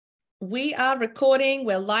We are recording,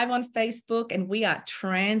 we're live on Facebook, and we are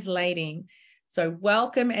translating. So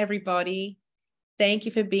welcome, everybody. Thank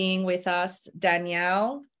you for being with us,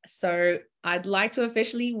 Danielle. So I'd like to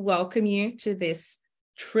officially welcome you to this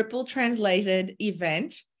triple translated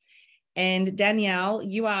event. And Danielle,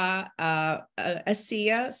 you are a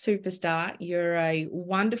Asea superstar. You're a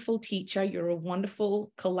wonderful teacher. You're a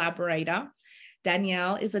wonderful collaborator.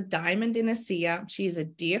 Danielle is a diamond in Asea. She is a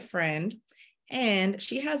dear friend. And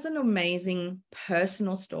she has an amazing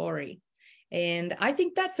personal story. And I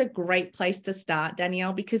think that's a great place to start,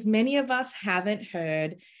 Danielle, because many of us haven't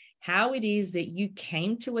heard how it is that you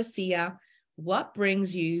came to Asea, what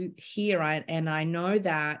brings you here. And I know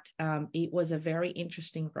that it was a very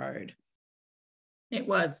interesting road. It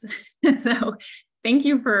was. So thank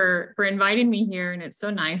you for inviting me here. And it's so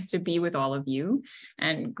nice to be with all of you,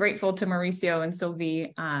 and grateful to Mauricio and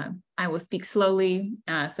Sylvie. I will speak slowly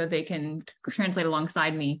so they can translate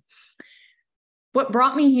alongside me. What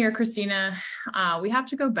brought me here, Christina, we have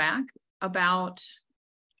to go back about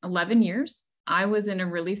 11 years. I was in a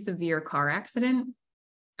really severe car accident.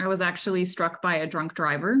 I was actually struck by a drunk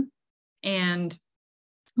driver. And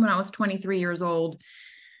when I was 23 years old,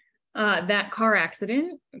 that car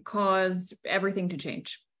accident caused everything to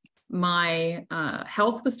change. My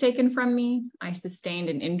health was taken from me. I sustained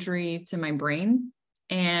an injury to my brain,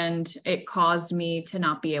 and it caused me to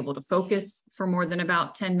not be able to focus for more than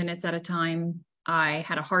about 10 minutes at a time. I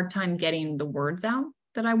had a hard time getting the words out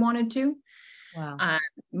that I wanted to. Wow.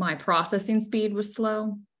 My processing speed was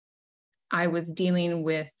slow. I was dealing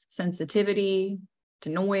with sensitivity to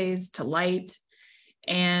noise, to light,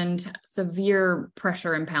 and severe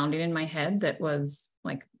pressure and pounding in my head that was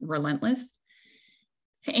like relentless.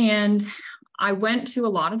 And I went to a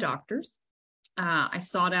lot of doctors. I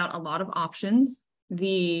sought out a lot of options.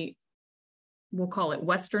 We'll call it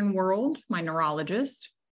Western world, my neurologist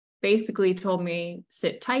basically told me,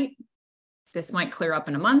 sit tight. This might clear up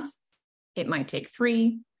in a month. It might take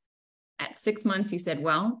 3. At 6 months, he said,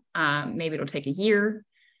 well, maybe it'll take a year.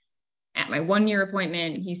 At my 1-year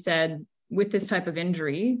appointment, he said, with this type of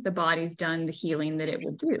injury, the body's done the healing that it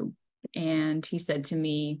will do. And he said to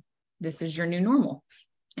me, this is your new normal,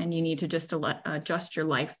 and you need to just adjust your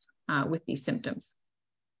life with these symptoms.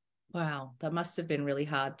 Wow, that must have been really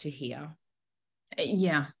hard to hear.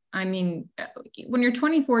 Yeah. I mean, when you're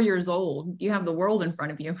 24 years old, you have the world in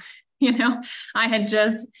front of you. You know, I had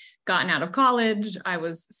just gotten out of college. I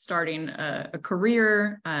was starting a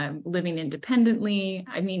career, living independently.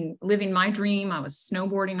 I mean, living my dream. I was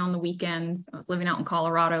snowboarding on the weekends. I was living out in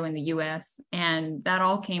Colorado in the US, and that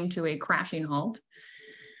all came to a crashing halt.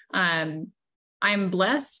 I'm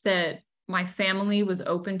blessed that my family was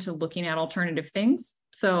open to looking at alternative things.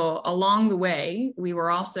 So along the way, we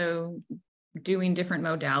were also doing different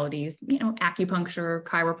modalities, you know, acupuncture,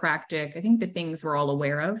 chiropractic. I think the things we're all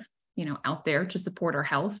aware of, you know, out there to support our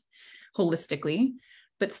health holistically,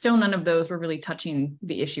 but still none of those were really touching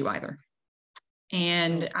the issue either.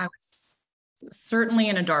 And I was certainly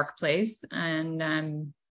in a dark place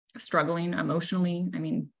and struggling emotionally. I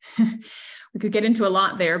mean, we could get into a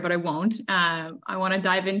lot there, but I won't. I want to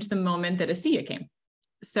dive into the moment that Asea came.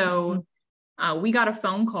 So we got a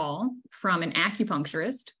phone call from an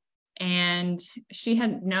acupuncturist, and she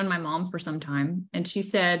had known my mom for some time. And she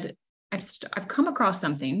said, I've come across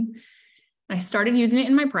something. I started using it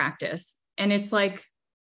in my practice, and it's like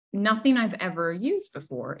nothing I've ever used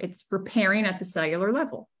before. It's repairing at the cellular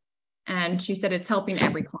level. And she said, it's helping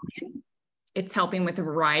every client. It's helping with a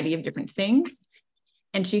variety of different things.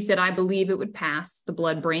 And she said, I believe it would pass the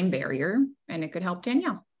blood-brain barrier and it could help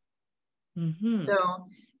Danielle. Mm-hmm. So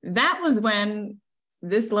that was when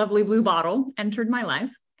this lovely blue bottle entered my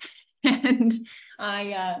life. And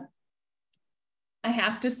I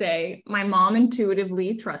have to say, my mom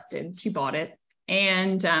intuitively trusted. She bought it,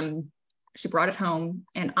 and she brought it home.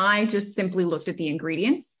 And I just simply looked at the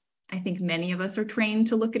ingredients. I think many of us are trained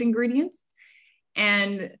to look at ingredients.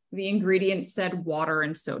 And the ingredients said water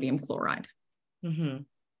and sodium chloride. Mm-hmm.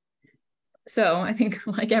 So I think,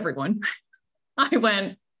 like everyone, I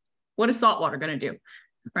went, what is salt water going to do?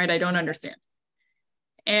 Right? I don't understand.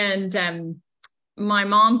 And my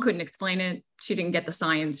mom couldn't explain it. She didn't get the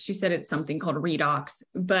science. She said it's something called redox,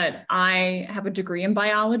 but I have a degree in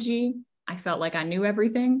biology. I felt like I knew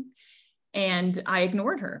everything, and I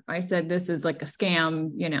ignored her. I said, this is like a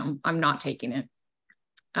scam. You know, I'm not taking it.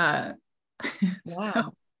 Wow.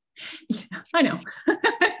 So, yeah, I know.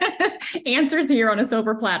 Answers here on a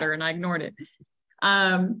silver platter, and I ignored it.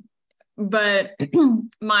 But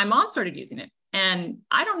my mom started using it. And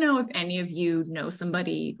I don't know if any of you know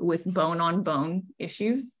somebody with bone on bone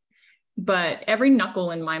issues, but every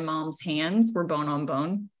knuckle in my mom's hands were bone on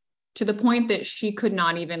bone. to the point that she could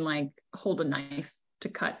not even like hold a knife to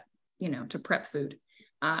cut, to prep food.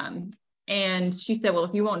 And she said, well,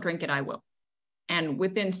 if you won't drink it, I will. And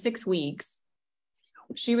within 6 weeks,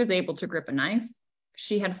 she was able to grip a knife.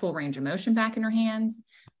 She had full range of motion back in her hands.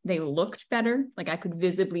 They looked better. Like I could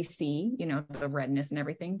visibly see, the redness and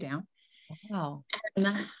everything down. Wow. And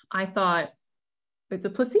I thought, it's a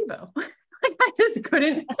placebo. Like I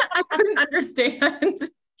couldn't understand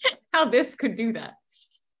how this could do that.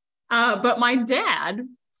 But my dad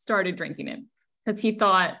started drinking it because he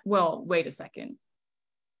thought, well, wait a second.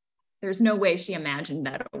 There's no way she imagined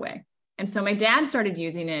that away. And so my dad started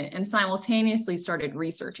using it and simultaneously started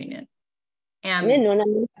researching it. And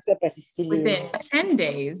within 10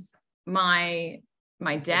 days, my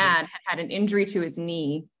dad had an injury to his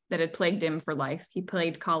knee that had plagued him for life. He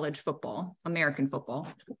played college football, American football.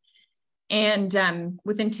 And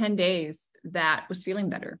within 10 days, that was feeling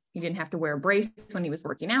better. He didn't have to wear a brace when he was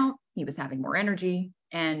working out. He was having more energy.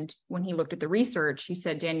 And when he looked at the research, he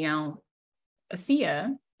said, Danielle,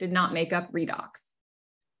 Asea did not make up redox.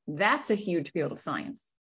 That's a huge field of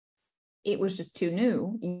science. It was just too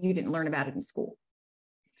new. You didn't learn about it in school.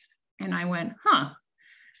 And I went, huh.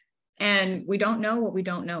 And we don't know what we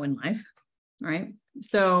don't know in life, right?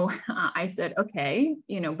 So I said, okay,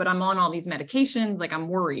 but I'm on all these medications. Like I'm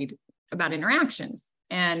worried about interactions.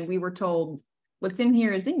 And we were told, what's in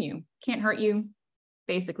here is in you. Can't hurt you.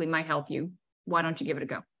 Basically might help you. Why don't you give it a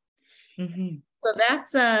go? Mm-hmm.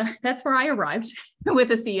 So that's where I arrived with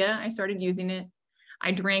Asea. I started using it.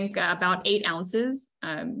 I drank about 8 ounces.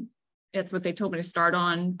 That's what they told me to start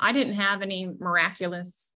on. I didn't have any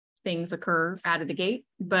miraculous things occur out of the gate,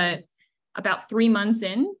 but about 3 months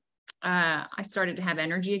in, I started to have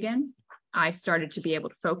energy again. I started to be able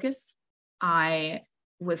to focus. I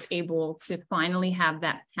was able to finally have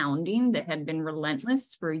that pounding that had been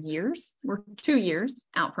relentless for years, or 2 years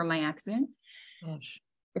out from my accident. Gosh.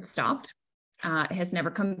 It stopped. It has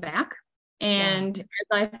never come back. And as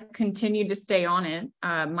I've continued to stay on it,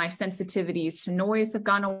 my sensitivities to noise have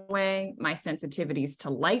gone away. My sensitivities to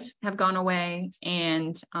light have gone away.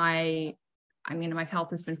 And my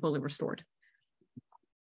health has been fully restored.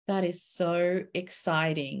 That is so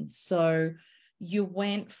exciting. So you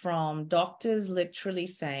went from doctors literally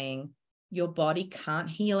saying your body can't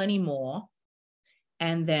heal anymore.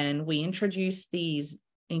 And then we introduced these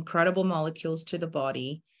incredible molecules to the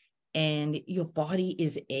body, and your body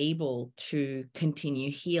is able to continue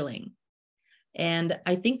healing. And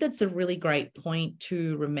I think that's a really great point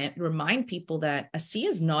to remind people that Asea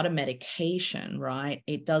is not a medication, right?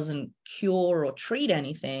 It doesn't cure or treat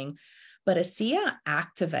anything, but Asea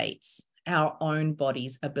activates our own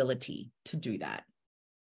body's ability to do that.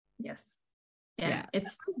 Yes. Yeah.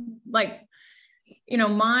 It's like,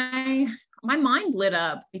 my mind lit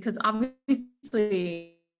up because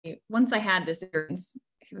obviously once I had this experience,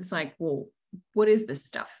 it was like, well, what is this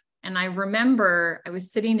stuff? And I remember I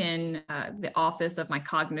was sitting in the office of my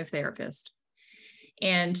cognitive therapist,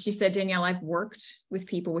 and she said, Danielle, I've worked with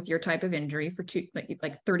people with your type of injury for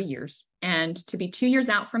 30 years. And to be 2 years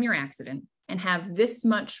out from your accident and have this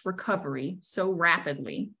much recovery so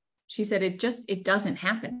rapidly, she said, it doesn't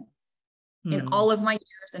happen in all of my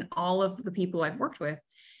years and all of the people I've worked with.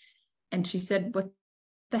 And she said, what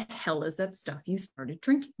the hell is that stuff you started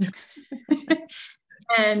drinking?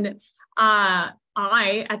 And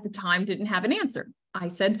I, at the time, didn't have an answer. I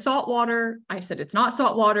said salt water. I said, it's not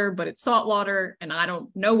salt water, but it's salt water. And I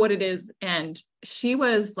don't know what it is. And she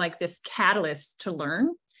was like this catalyst to learn.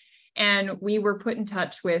 And we were put in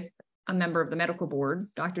touch with a member of the medical board,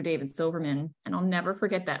 Dr. David Silverman. And I'll never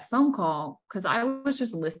forget that phone call because I was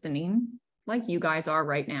just listening like you guys are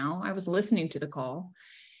right now. I was listening to the call.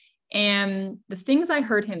 And the things I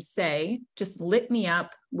heard him say just lit me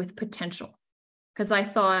up with potential. Because I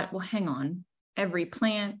thought, well, hang on, every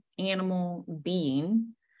plant, animal, being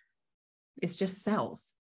is just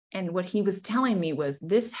cells. And what he was telling me was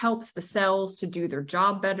this helps the cells to do their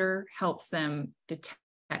job better, helps them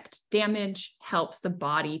detect damage, helps the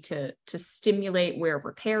body to stimulate where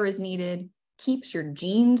repair is needed, keeps your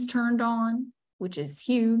genes turned on, which is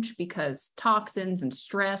huge because toxins and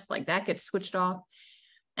stress like that gets switched off.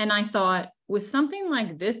 And I thought with something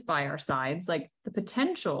like this by our sides, like the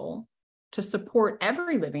potential to support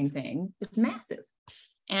every living thing is massive.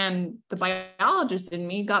 And the biologist in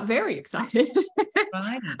me got very excited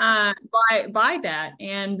by that.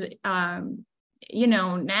 And,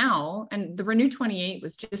 now, and the Renew 28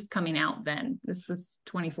 was just coming out then. This was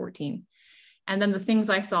 2014. And then the things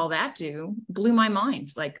I saw that do blew my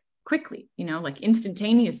mind, like quickly, like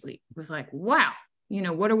instantaneously. It was like, wow,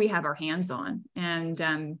 what do we have our hands on?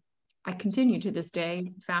 And I continue to this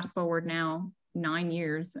day, fast forward now, 9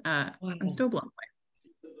 years. Wow. I'm still blown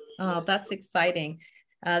away. Oh, that's exciting.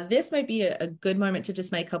 This may be a good moment to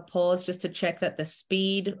just make a pause just to check that the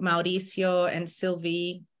speed, Mauricio and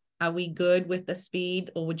Sylvie, are we good with the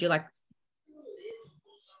speed, or would you like,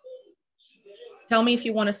 tell me if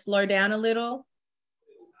you want to slow down a little,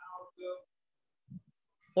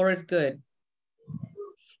 or it's good.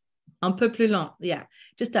 Un peu plus lent. Yeah,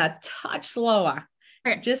 just a touch slower.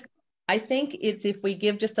 Okay. Just, I think it's if we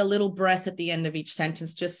give just a little breath at the end of each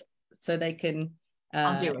sentence, just so they can.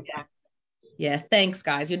 I'll do it. Yeah, thanks,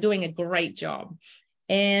 guys. You're doing a great job.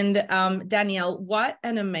 And Danielle, what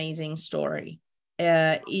an amazing story.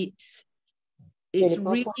 It's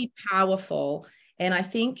really powerful. And I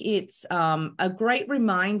think it's a great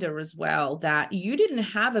reminder as well that you didn't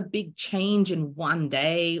have a big change in one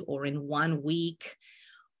day or in 1 week.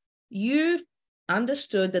 You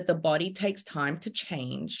understood that the body takes time to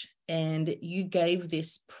change, and you gave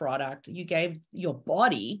this product, you gave your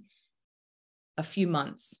body a few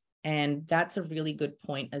months. And that's a really good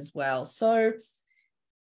point as well. So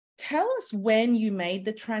tell us when you made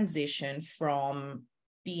the transition from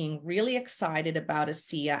being really excited about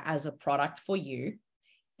Asea as a product for you,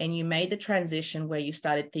 and you made the transition where you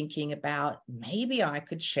started thinking about, maybe I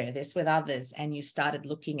could share this with others, and you started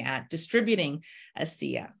looking at distributing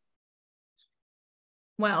Asea.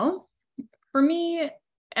 Well, for me,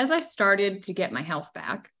 as I started to get my health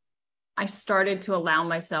back, I started to allow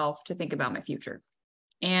myself to think about my future.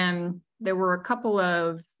 And there were a couple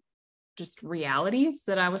of just realities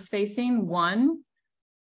that I was facing. One,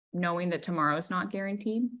 knowing that tomorrow is not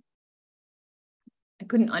guaranteed. I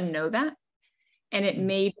couldn't unknow that. And it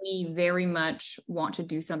made me very much want to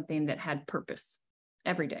do something that had purpose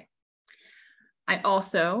every day. I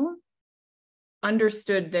also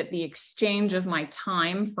understood that the exchange of my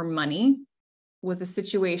time for money was a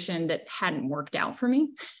situation that hadn't worked out for me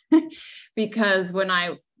because when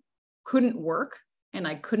I couldn't work and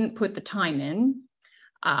I couldn't put the time in,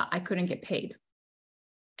 I couldn't get paid.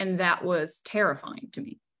 And that was terrifying to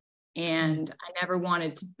me. And I never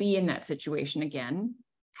wanted to be in that situation again.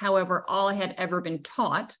 However, all I had ever been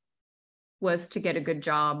taught was to get a good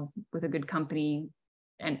job with a good company.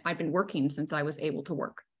 And I've been working since I was able to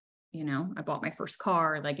work. You know, I bought my first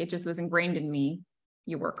car. Like, it just was ingrained in me.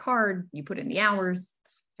 You work hard, you put in the hours,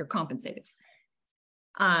 you're compensated.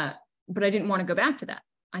 But I didn't want to go back to that.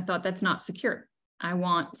 I thought that's not secure. I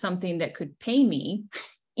want something that could pay me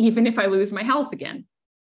even if I lose my health again.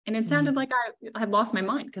 And it sounded like I had lost my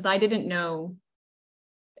mind because I didn't know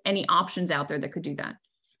any options out there that could do that.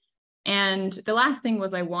 And the last thing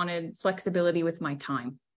was I wanted flexibility with my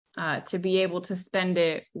time, to be able to spend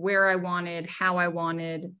it where I wanted, how I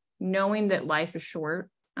wanted, knowing that life is short.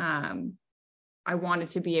 I wanted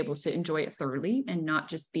to be able to enjoy it thoroughly and not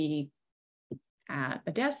just be at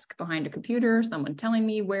a desk behind a computer, someone telling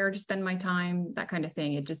me where to spend my time, that kind of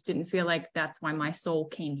thing. It just didn't feel like that's why my soul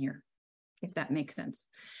came here, if that makes sense.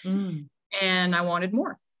 And I wanted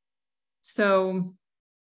more. So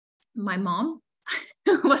my mom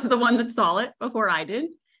was the one that saw it before I did.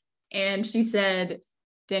 And she said,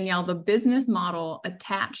 Danielle, the business model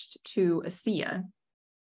attached to Asea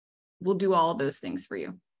will do all of those things for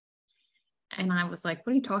you. And I was like,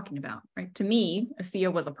 what are you talking about? Right? To me,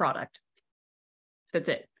 Asea was a product. That's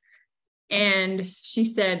it. And she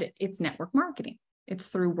said, it's network marketing. It's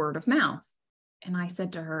through word of mouth. And I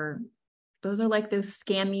said to her, those are like those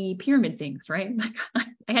scammy pyramid things, right? Like,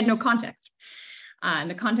 I had no context. And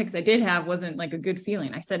the context I did have wasn't like a good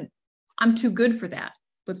feeling. I said, I'm too good for that,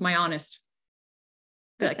 was my honest,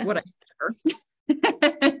 like what I said to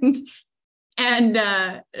her.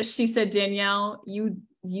 and she said, Danielle,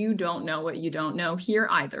 you don't know what you don't know here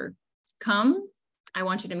either. Come. I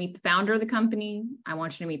want you to meet the founder of the company. I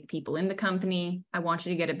want you to meet the people in the company. I want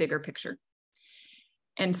you to get a bigger picture.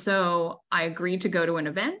 And so I agreed to go to an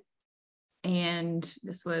event. And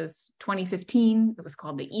this was 2015. It was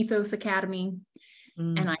called the Ethos Academy.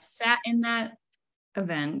 And I sat in that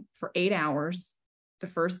event for 8 hours the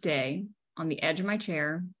first day on the edge of my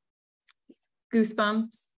chair,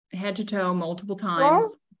 goosebumps, head to toe, multiple times,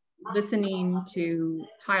 listening to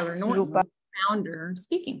Tyler Norton, the founder,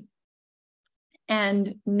 speaking.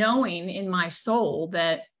 And knowing in my soul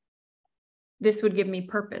that this would give me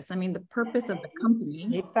purpose. I mean, the purpose of the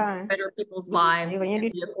company, better people's lives, and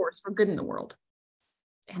be a force for good in the world.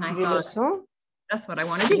 And I thought, that's what I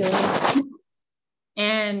want to do.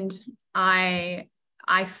 And I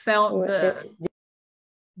felt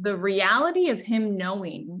the reality of him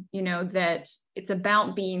knowing, you know, that it's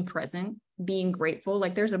about being present, being grateful.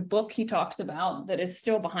 Like, there's a book he talks about that is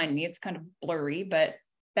still behind me. It's kind of blurry, but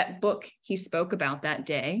that book he spoke about that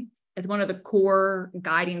day as one of the core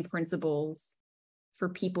guiding principles for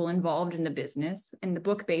people involved in the business. And the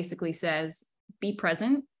book basically says, be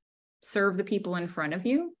present, serve the people in front of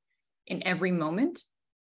you in every moment,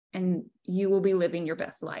 and you will be living your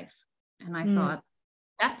best life. And I thought,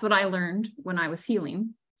 that's what I learned when I was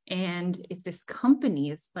healing. And if this company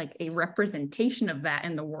is like a representation of that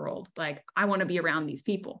in the world, like I want to be around these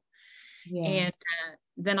people. Yeah. And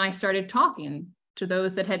then I started talking to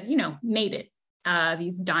those that had, made it,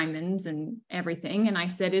 these diamonds and everything. And I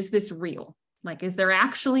said, is this real? Like, is there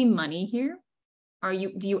actually money here?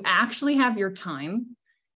 Do you actually have your time?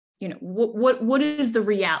 What is the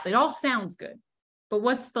reality? It all sounds good, but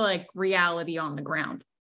what's the reality on the ground?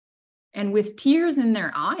 And with tears in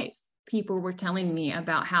their eyes, people were telling me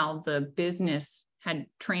about how the business had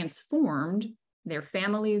transformed their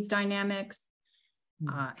families' dynamics,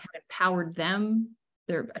 had empowered them,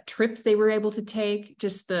 their trips they were able to take,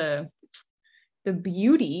 just the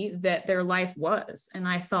beauty that their life was. And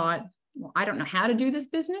I thought, well, I don't know how to do this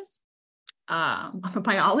business. I'm a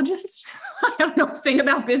biologist. I don't know a thing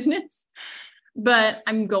about business, but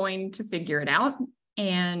I'm going to figure it out.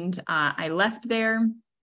 And I left there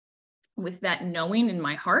with that knowing in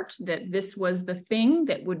my heart that this was the thing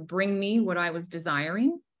that would bring me what I was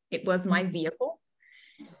desiring. It was my vehicle,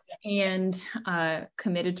 and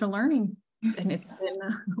committed to learning. And it's been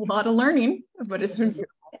a lot of learning, but it's been beautiful.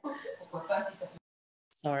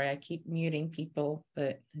 Sorry, I keep muting people,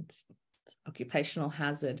 but it's occupational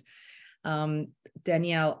hazard.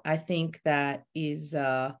 Danielle, I think that is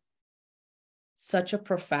such a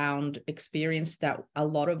profound experience that a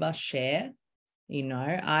lot of us share.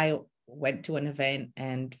 I went to an event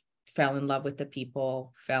and fell in love with the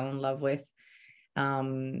people, fell in love with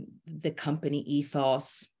the company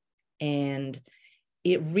ethos. And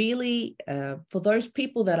it really, for those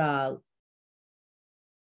people that are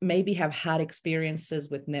maybe have had experiences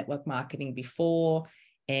with network marketing before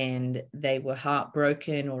and they were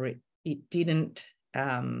heartbroken, or it didn't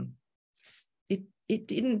it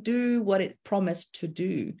didn't do what it promised to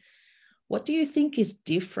do. What do you think is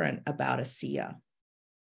different about Asea?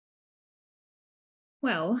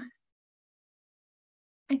 Well,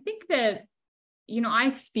 I think that, I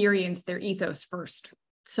experienced their ethos first.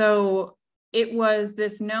 So it was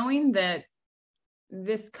this knowing that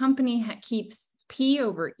this company keeps P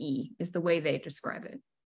over E is the way they describe it.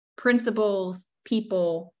 Principles,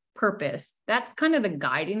 people, purpose. That's kind of the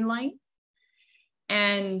guiding light.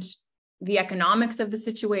 And the economics of the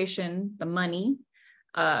situation, the money,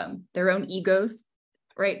 their own egos,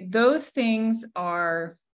 right? Those things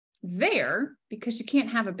are there because you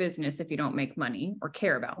can't have a business if you don't make money or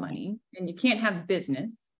care about money. And you can't have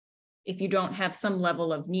business if you don't have some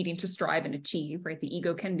level of needing to strive and achieve, right? The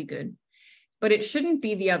ego can be good, but it shouldn't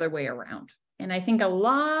be the other way around. And I think a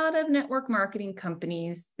lot of network marketing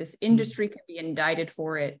companies, this industry can be indicted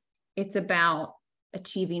for it. It's about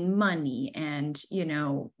achieving money and,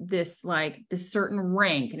 this certain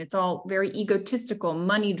rank, and it's all very egotistical,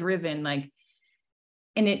 money driven,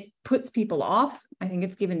 and it puts people off. I think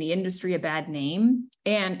it's given the industry a bad name.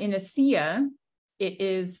 And in Asea, it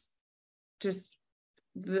is just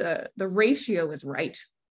the ratio is right,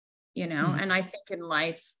 and I think in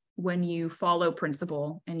life, when you follow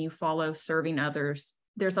principle and you follow serving others,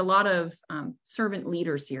 there's a lot of servant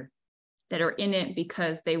leaders here that are in it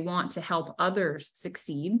because they want to help others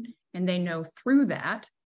succeed. And they know through that,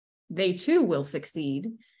 they too will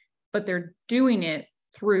succeed, but they're doing it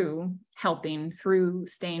through helping, through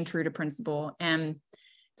staying true to principle. And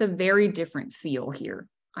it's a very different feel here.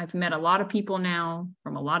 I've met a lot of people now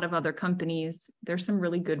from a lot of other companies. There's some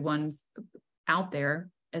really good ones out there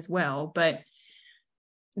as well, but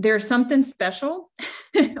there's something special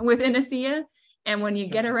within Asea. And when you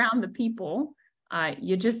get around the people,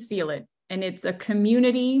 you just feel it. And it's a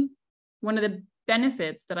community. One of the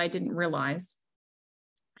benefits that I didn't realize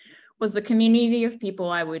was the community of people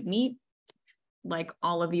I would meet, like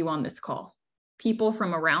all of you on this call, people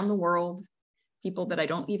from around the world, people that I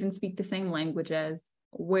don't even speak the same language as,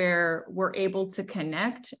 where we're able to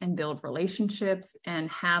connect and build relationships and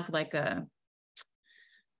have a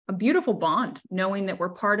beautiful bond, knowing that we're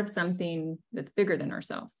part of something that's bigger than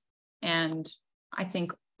ourselves. And I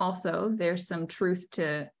think also there's some truth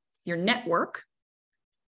to your network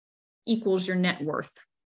equals your net worth.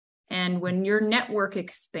 And when your network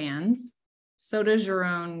expands, so does your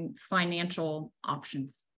own financial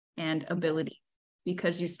options and abilities,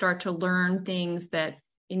 because you start to learn things that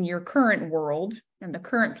in your current world and the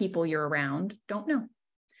current people you're around don't know.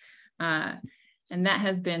 And that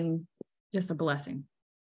has been just a blessing.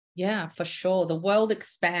 Yeah, for sure. The world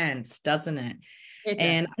expands, doesn't it?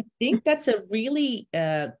 And I think that's a really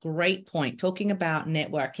great point, talking about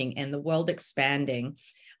networking and the world expanding.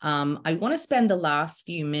 I want to spend the last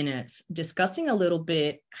few minutes discussing a little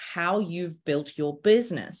bit how you've built your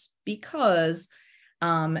business, because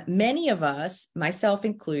many of us, myself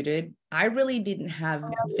included, I really didn't have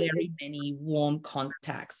very many warm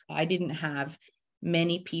contacts. I didn't have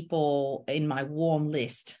many people in my warm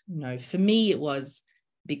list. For me, it was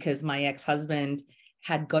because my ex-husband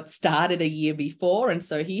had got started a year before, and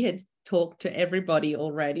so he had talked to everybody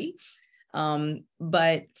already.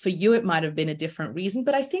 But for you, it might have been a different reason.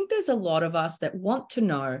 But I think there's a lot of us that want to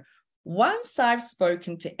know, once I've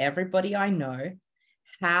spoken to everybody I know,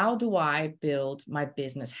 how do I build my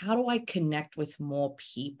business? How do I connect with more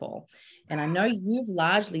people? And I know you've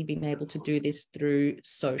largely been able to do this through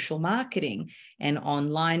social marketing and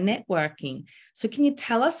online networking. So can you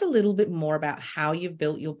tell us a little bit more about how you've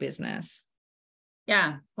built your business?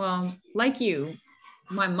 Yeah, well, like you,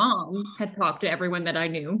 my mom had talked to everyone that I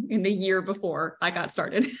knew in the year before I got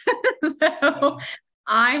started. So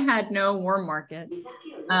I had no warm market.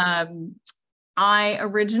 I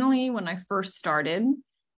originally, when I first started,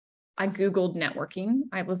 I Googled networking.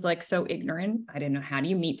 I was like so ignorant. I didn't know, how do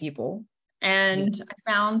you meet people? And I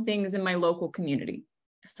found things in my local community.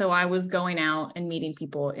 So I was going out and meeting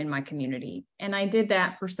people in my community. And I did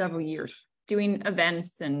that for several years, doing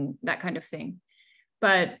events and that kind of thing.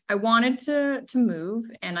 But I wanted to move,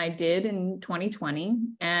 and I did in 2020.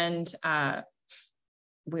 And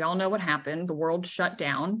we all know what happened. The world shut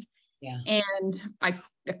down. Yeah. And I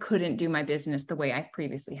couldn't do my business the way I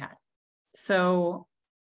previously had. So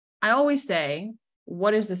I always say,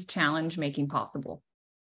 what is this challenge making possible?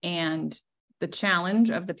 And the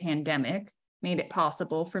challenge of the pandemic made it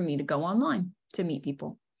possible for me to go online to meet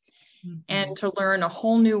people and to learn a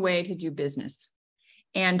whole new way to do business,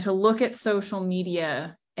 and to look at social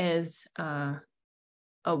media as rather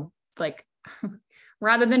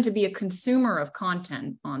than to be a consumer of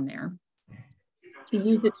content on there, to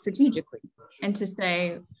use it strategically and to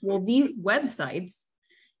say, well, these websites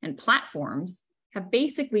and platforms have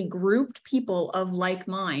basically grouped people of like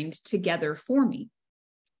mind together for me.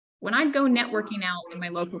 When I'd go networking out in my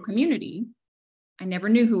local community, I never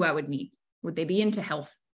knew who I would meet. Would they be into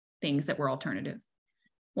health things that were alternative?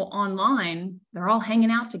 Well, online, they're all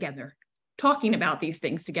hanging out together, talking about these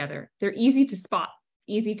things together. They're easy to spot,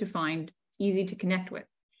 easy to find, easy to connect with.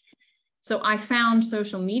 So I found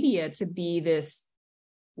social media to be this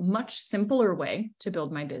much simpler way to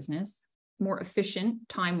build my business, more efficient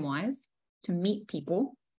time-wise, to meet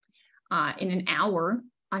people. In an hour,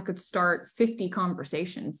 I could start 50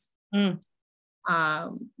 conversations.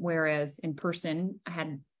 Whereas in person, I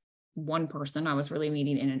had one person I was really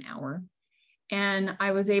meeting in an hour. And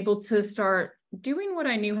I was able to start doing what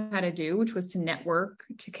I knew how to do, which was to network,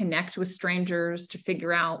 to connect with strangers, to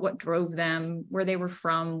figure out what drove them, where they were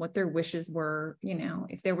from, what their wishes were,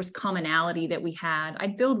 if there was commonality that we had.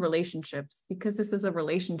 I'd build relationships, because this is a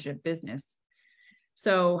relationship business.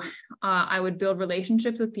 So I would build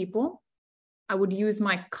relationships with people. I would use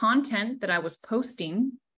my content that I was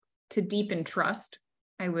posting to deepen trust.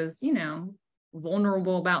 I was,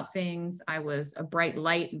 vulnerable about things. I was a bright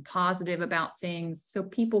light and positive about things. So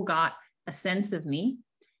people got a sense of me,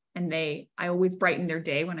 and I always brightened their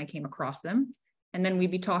day when I came across them. And then we'd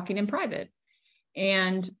be talking in private.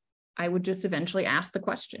 And I would just eventually ask the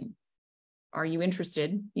question, are you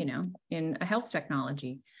interested, in a health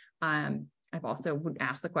technology? I've also would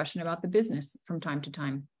ask the question about the business from time to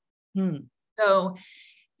time. So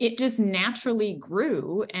it just naturally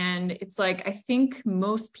grew. And it's like, I think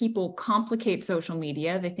most people complicate social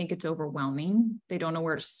media. They think it's overwhelming. They don't know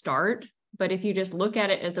where to start. But if you just look at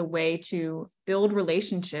it as a way to build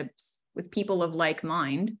relationships with people of like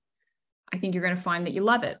mind, I think you're going to find that you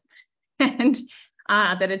love it and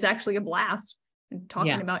that it's actually a blast. And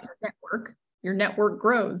talking about your network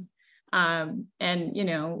grows. And,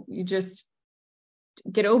 you just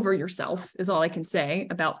get over yourself is all I can say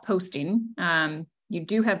about posting. You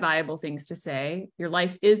do have valuable things to say. Your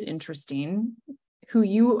life is interesting. Who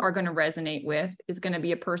you are going to resonate with is going to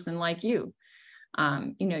be a person like you.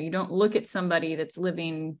 You don't look at somebody that's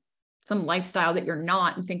living some lifestyle that you're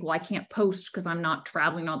not and think, well, I can't post because I'm not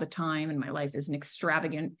traveling all the time and my life isn't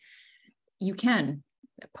extravagant. You can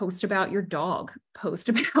post about your dog, post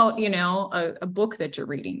about, a book that you're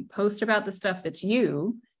reading, post about the stuff that's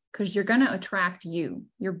you, because you're going to attract you.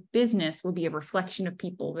 Your business will be a reflection of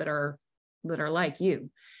people that are like you.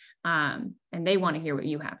 And they want to hear what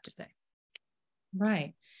you have to say.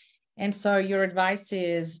 Right. And so your advice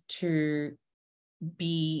is to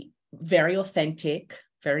be very authentic,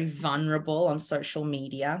 very vulnerable on social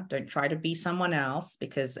media. Don't try to be someone else,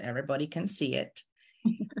 because everybody can see it.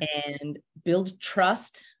 And build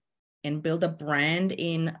trust and build a brand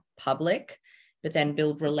in public, but then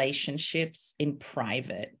build relationships in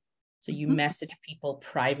private. So you message people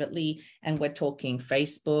privately, and we're talking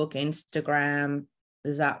Facebook, Instagram,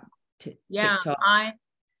 is that TikTok?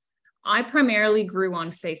 I primarily grew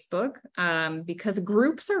on Facebook because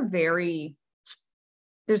groups are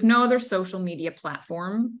there's no other social media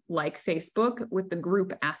platform like Facebook with the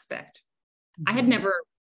group aspect. I had never,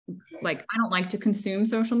 I don't like to consume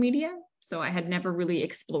social media, so I had never really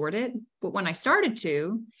explored it. But when I started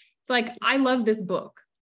to, it's like, I love this book,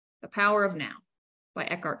 The Power of Now by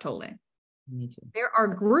Eckhart Tolle. Me too. There are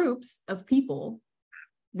groups of people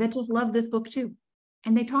that just love this book too.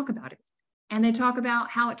 And they talk about it. And they talk about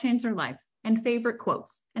how it changed their life and favorite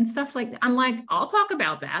quotes and stuff like that. I'm like, I'll talk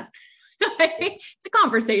about that. It's a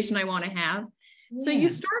conversation I want to have. Yeah. So you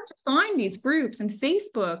start to find these groups, and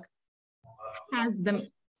Facebook has them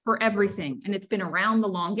for everything. And it's been around the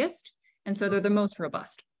longest. And so they're the most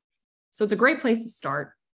robust. So it's a great place to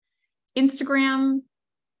start. Instagram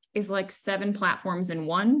is like 7 platforms in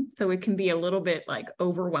one. So it can be a little bit like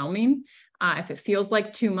overwhelming. If it feels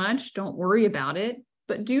like too much, don't worry about it.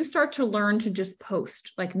 But do start to learn to just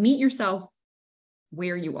post, like meet yourself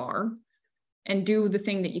where you are and do the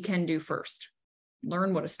thing that you can do first.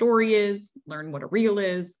 Learn what a story is, learn what a reel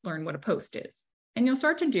is, learn what a post is. And you'll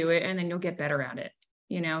start to do it, and then you'll get better at it.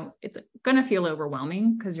 You know, it's going to feel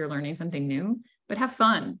overwhelming because you're learning something new, but have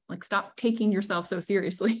fun. Like, stop taking yourself so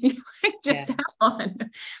seriously. Just have fun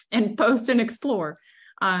and post and explore.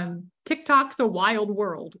 TikTok's a wild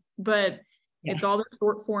world, but it's all the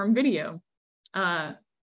short form video.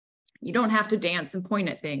 You don't have to dance and point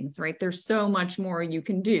at things, right? There's so much more you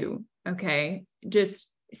can do. Okay. Just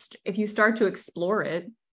if you start to explore it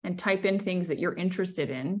and type in things that you're interested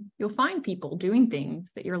in, you'll find people doing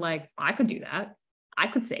things that you're like, I could do that. I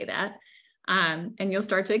could say that. And you'll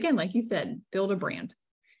start to, again, like you said, build a brand.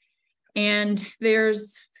 And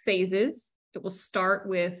there's phases. It will start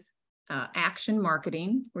with action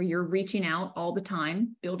marketing, where you're reaching out all the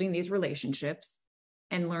time, building these relationships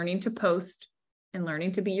and learning to post and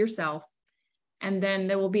learning to be yourself. And then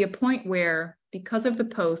there will be a point where, because of the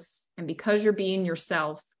posts and because you're being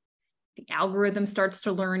yourself, the algorithm starts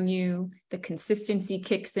to learn you, the consistency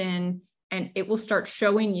kicks in, and it will start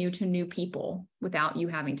showing you to new people without you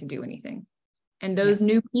having to do anything. And those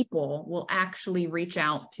new people will actually reach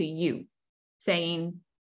out to you saying,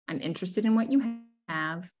 I'm interested in what you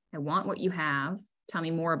have. I want what you have. Tell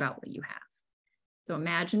me more about what you have. So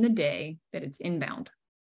imagine the day that it's inbound,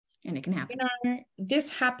 and it can happen. You know, this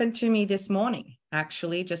happened to me this morning,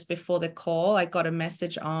 actually, just before the call. I got a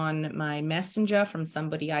message on my messenger from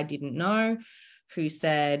somebody I didn't know, who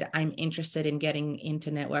said, I'm interested in getting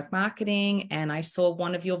into network marketing, and I saw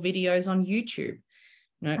one of your videos on YouTube.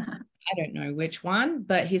 No, I don't know which one,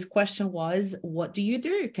 but his question was, what do you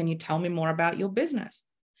do? Can you tell me more about your business?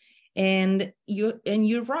 And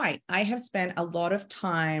you're right. I have spent a lot of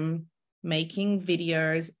time making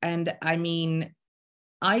videos, and I mean,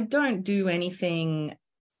 I don't do anything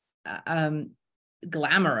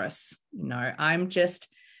glamorous. You know, I'm just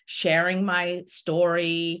sharing my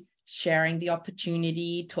story, sharing the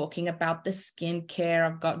opportunity, talking about the skincare.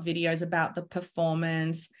 I've got videos about the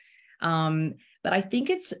performance. But I think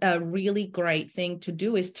it's a really great thing to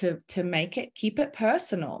do is to keep it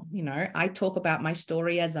personal. You know, I talk about my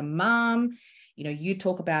story as a mom. You know, you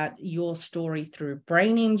talk about your story through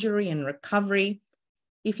brain injury and recovery.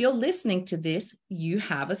 If you're listening to this, you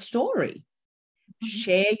have a story.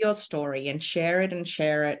 Share your story and share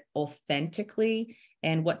it authentically.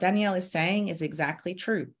 And what Danielle is saying is exactly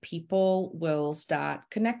true. People will start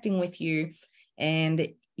connecting with you, and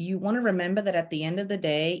you want to remember that at the end of the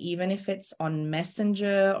day, even if it's on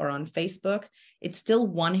Messenger or on Facebook, it's still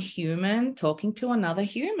one human talking to another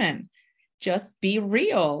human. Just be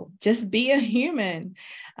real. Just be a human.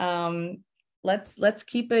 Let's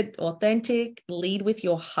keep it authentic. Lead with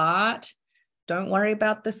your heart. Don't worry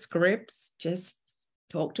about the scripts. Just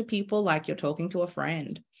talk to people like you're talking to a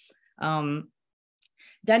friend.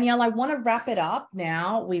 Danielle, I want to wrap it up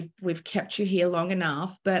now. We've kept you here long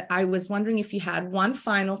enough, but I was wondering if you had one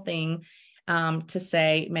final thing to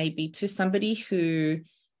say, maybe to somebody who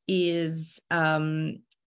is, I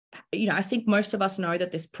think most of us know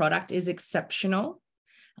that this product is exceptional.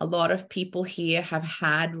 A lot of people here have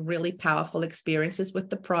had really powerful experiences with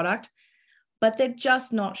the product, but they're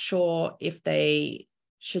just not sure if they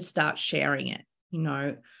should start sharing it. You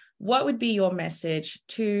know, what would be your message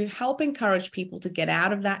to help encourage people to get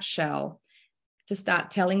out of that shell, to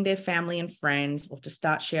start telling their family and friends, or to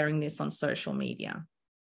start sharing this on social media?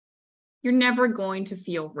 You're never going to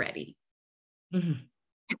feel ready. Mm-hmm.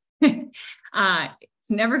 It's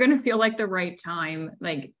never going to feel like the right time.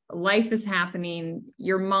 Like life is happening.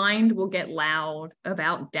 Your mind will get loud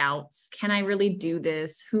about doubts. Can I really do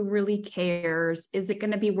this? Who really cares? Is it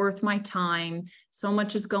going to be worth my time? So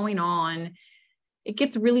much is going on. It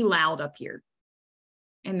gets really loud up here.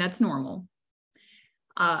 And that's normal.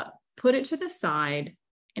 Put it to the side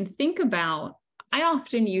and think about, I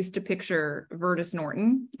often used to picture Vertus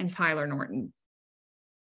Norton and Tyler Norton.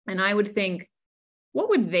 And I would think, what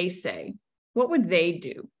would they say? What would they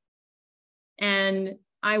do? And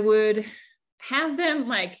I would have them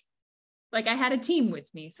like I had a team with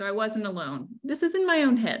me, so I wasn't alone. This is in my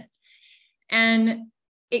own head. And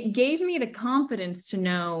it gave me the confidence to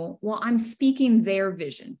know, well, I'm speaking their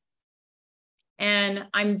vision. And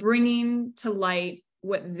I'm bringing to light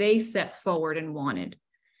what they set forward and wanted.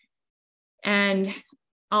 And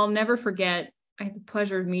I'll never forget, I had the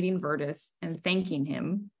pleasure of meeting Vertus and thanking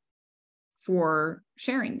him for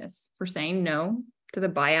sharing this, for saying no to the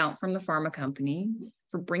buyout from the pharma company,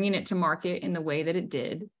 for bringing it to market in the way that it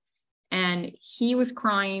did. And he was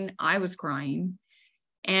crying, I was crying.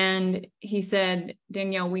 And he said,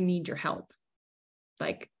 Danielle, we need your help.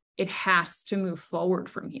 Like, it has to move forward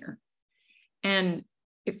from here. And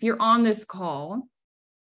if you're on this call,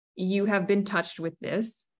 you have been touched with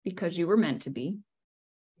this because you were meant to be.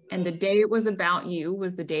 And the day it was about you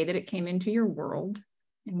was the day that it came into your world.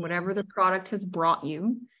 And whatever the product has brought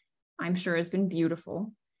you, I'm sure has been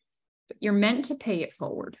beautiful. But you're meant to pay it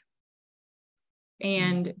forward.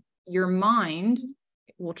 And your mind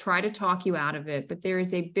will try to talk you out of it, but there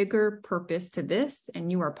is a bigger purpose to this,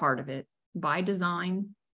 and you are part of it by design.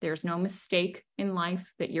 There's no mistake in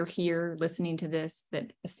life that you're here listening to this,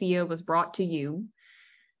 that Asea was brought to you.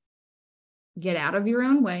 Get out of your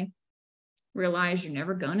own way. Realize you're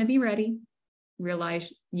never going to be ready.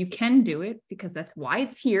 Realize you can do it because that's why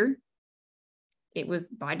it's here. It was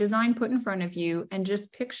by design put in front of you, and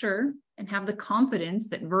just picture and have the confidence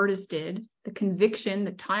that Vertus did, the conviction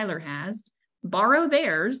that Tyler has. Borrow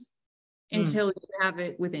theirs until you have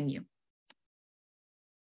it within you.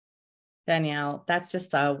 Danielle, that's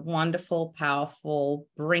just a wonderful, powerful,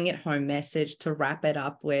 bring it home message to wrap it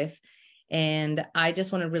up with. And I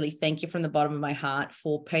just want to really thank you from the bottom of my heart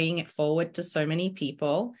for paying it forward to so many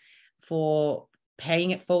people, for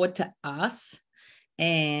paying it forward to us,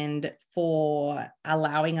 and for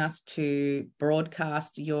allowing us to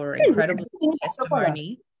broadcast your incredible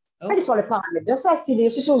testimony. Oh,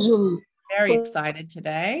 very excited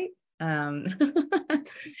today.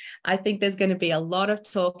 I think there's going to be a lot of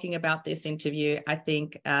talking about this interview. I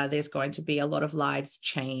think there's going to be a lot of lives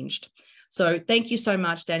changed. So thank you so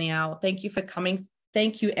much, Danielle. Thank you for coming.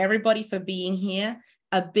 Thank you, everybody, for being here.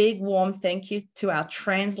 A big warm thank you to our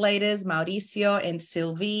translators, Mauricio and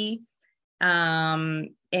Sylvie.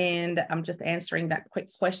 And I'm just answering that quick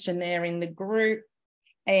question there in the group.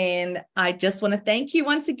 And I just want to thank you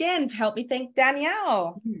once again. Help me thank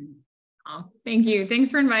Danielle. Oh, thank you.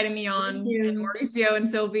 Thanks for inviting me on. And Mauricio and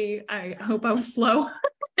Sylvie, I hope I was slow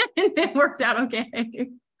and it worked out okay.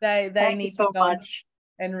 They need to go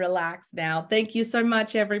and relax now. Thank you so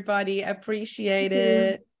much, everybody. Appreciate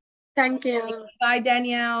it. Thank you. Bye,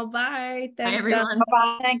 Danielle. Bye. Thanks, bye, everyone.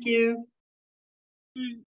 Bye-bye. Thank you.